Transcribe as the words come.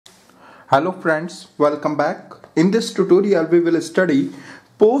Hello friends, welcome back. In this tutorial we will study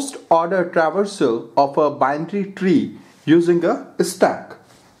post-order traversal of a binary tree using a stack.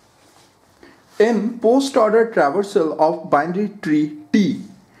 In post-order traversal of binary tree T,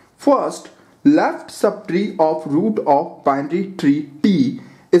 first left subtree of root of binary tree T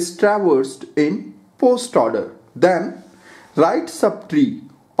is traversed in post-order. Then right subtree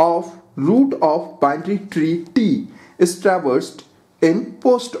of root of binary tree T is traversed in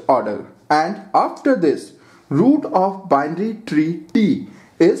post-order. And after this, root of binary tree T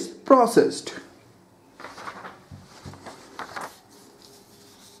is processed.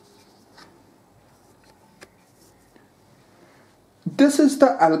 This is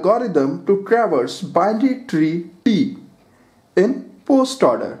the algorithm to traverse binary tree T in post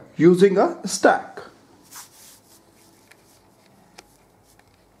order using a stack.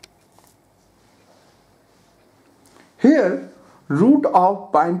 Here, root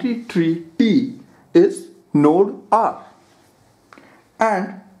of binary tree T is node R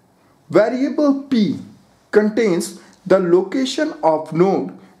and variable P contains the location of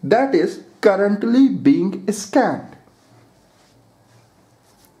node that is currently being scanned.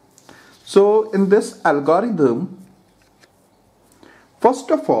 So in this algorithm,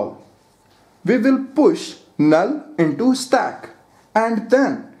 first of all, we will push null into stack and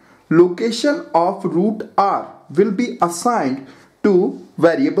then location of root R will be assigned to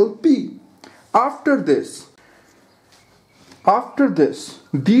variable P. After this,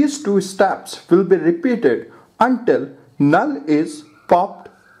 these two steps will be repeated until null is popped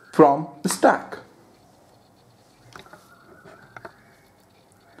from stack.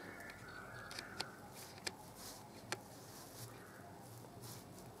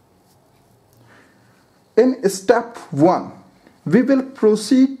 In step 1, we will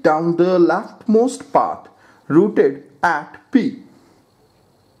proceed down the leftmost path rooted at P.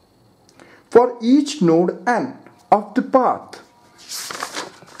 For each node n of the path,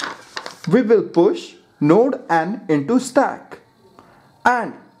 we will push node n into stack,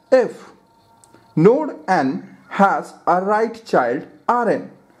 and if node n has a right child Rn,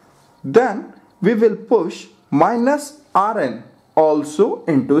 then we will push minus Rn also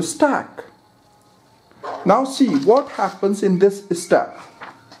into stack. Now see what happens in this step.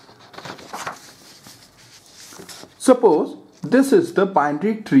 Suppose this is the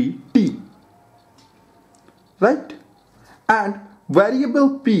binary tree T, right? And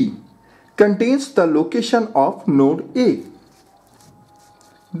variable P contains the location of node A.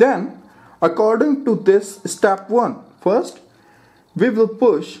 Then, according to this step 1, first we will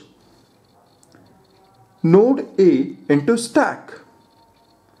push node A into stack.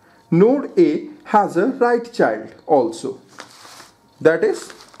 Node A has a right child also, that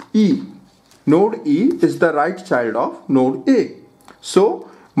is E. Node E is the right child of node A. So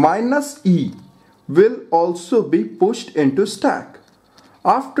minus E will also be pushed into stack.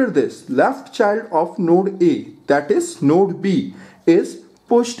 After this, left child of node A, that is node B, is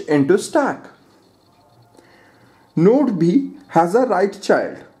pushed into stack. Node B has a right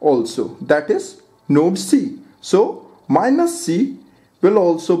child also, that is node C. So minus C will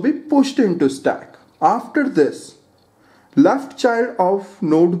also be pushed into stack. After this, left child of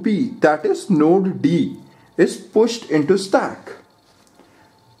node B, that is node D, is pushed into stack.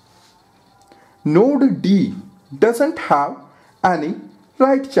 Node D doesn't have any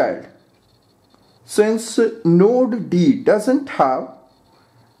right child. Since node D doesn't have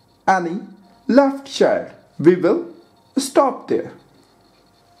any left child, we will stop there.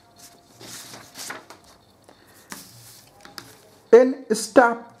 In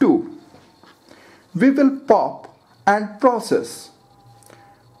step 2, we will pop and process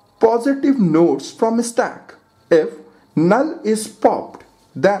positive nodes from stack. If null is popped,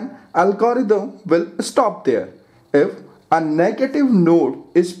 then algorithm will stop there. If a negative node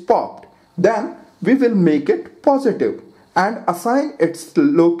is popped, then we will make it positive and assign its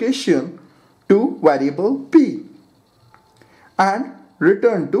location to variable P and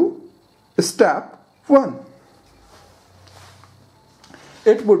return to step 1.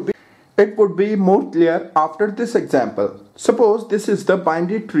 It would be more clear after this example. Suppose this is the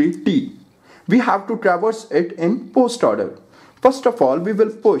binary tree T. We have to traverse it in post order. First of all, we will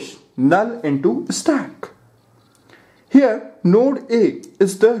push null into stack. Here, node A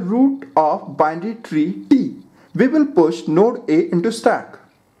is the root of binary tree T. We will push node A into stack.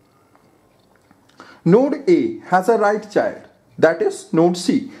 Node A has a right child, that is node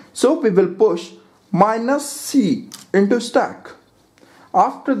C. So we will push minus C into stack.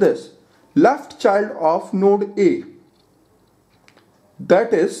 After this, left child of node A,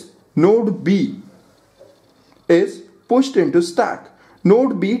 that is node B, is pushed into stack.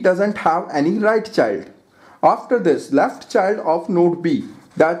 node B doesn't have any right child. After this, left child of node B,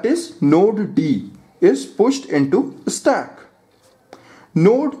 that is node D, is pushed into stack.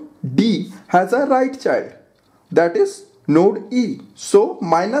 Node D has a right child, that is node E. So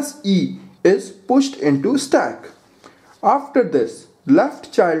minus E is pushed into stack. After this,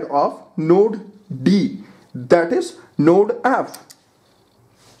 left child of node D, that is node F,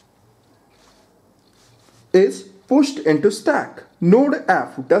 is pushed into stack. Node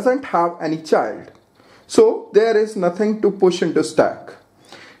F doesn't have any child, so there is nothing to push into stack.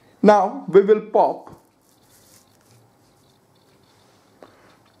 Now we will pop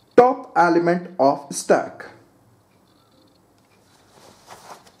top element of stack.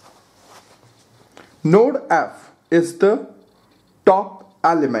 Node F is the top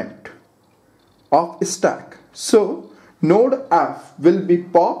element of stack, so node F will be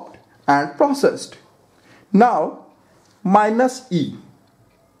popped and processed. Now minus E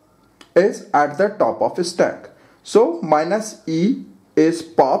is at the top of stack, so minus E is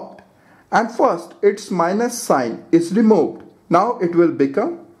popped and first its minus sign is removed. Now it will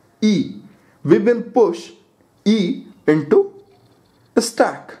become E. We will push E into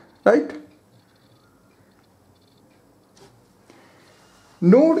stack, right?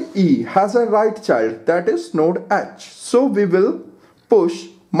 Node E has a right child, that is node H, so we will push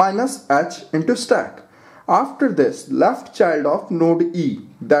minus H into stack. After this, left child of node E,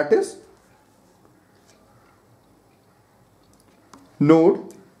 that is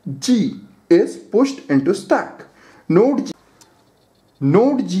node G, is pushed into stack. Node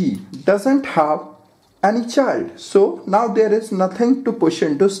G doesn't have any child, so now there is nothing to push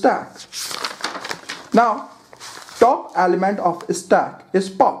into stack. Now top element of stack is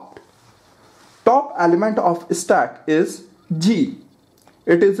popped. Top element of stack is G.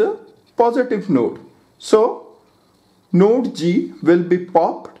 It is a positive node, so node G will be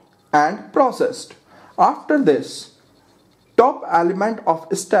popped and processed. After this, top element of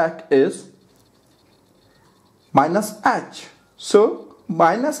stack is minus H, so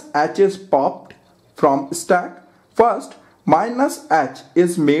minus H is popped from stack. First, minus H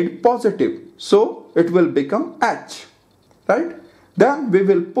is made positive, so it will become H, right? Then we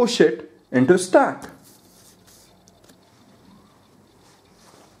will push it into stack.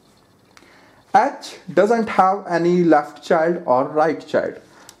 H doesn't have any left child or right child,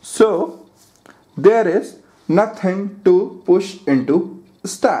 so there is nothing to push into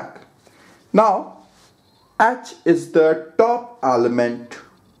stack. Now H is the top element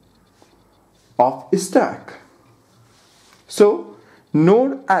of stack, so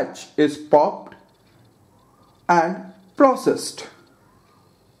node H is popped and processed.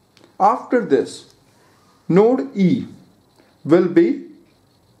 After this, node E will be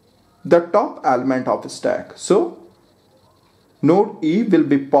the top element of stack, so node E will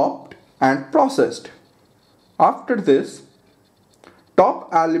be popped and processed. After this, top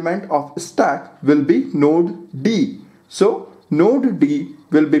element of stack will be node D, so node D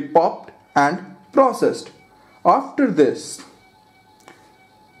will be popped and processed. After this,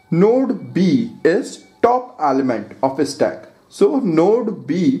 node B is top element of stack, so node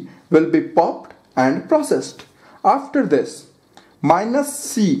B will be popped and processed. After this, minus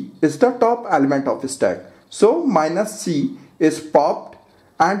C is the top element of stack, so minus C is popped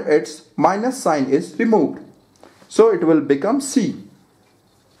and its minus sign is removed, so it will become C,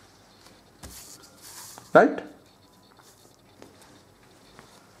 right?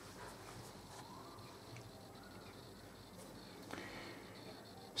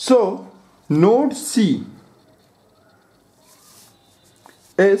 So node C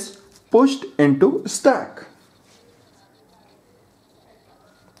is pushed into stack.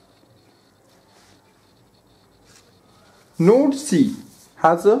 Node C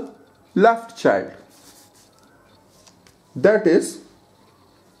has a left child, that is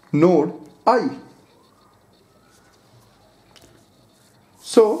node I.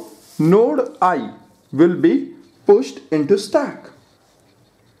 So node I will be pushed into stack.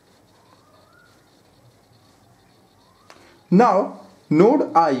 Now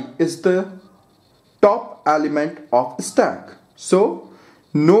node I is the top element of stack, so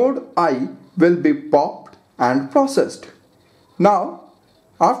node I will be popped and processed. Now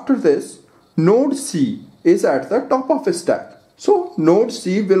after this, node C is at the top of stack, so node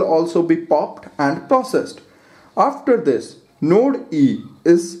C will also be popped and processed. After this, node E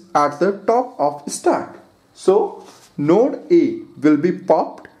is at the top of stack, so node A will be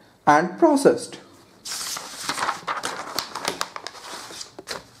popped and processed.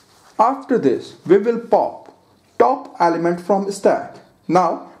 After this, we will pop top element from stack.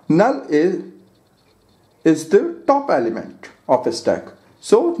 Now null is the top element of a stack.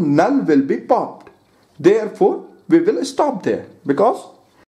 So null will be popped. Therefore, we will stop there because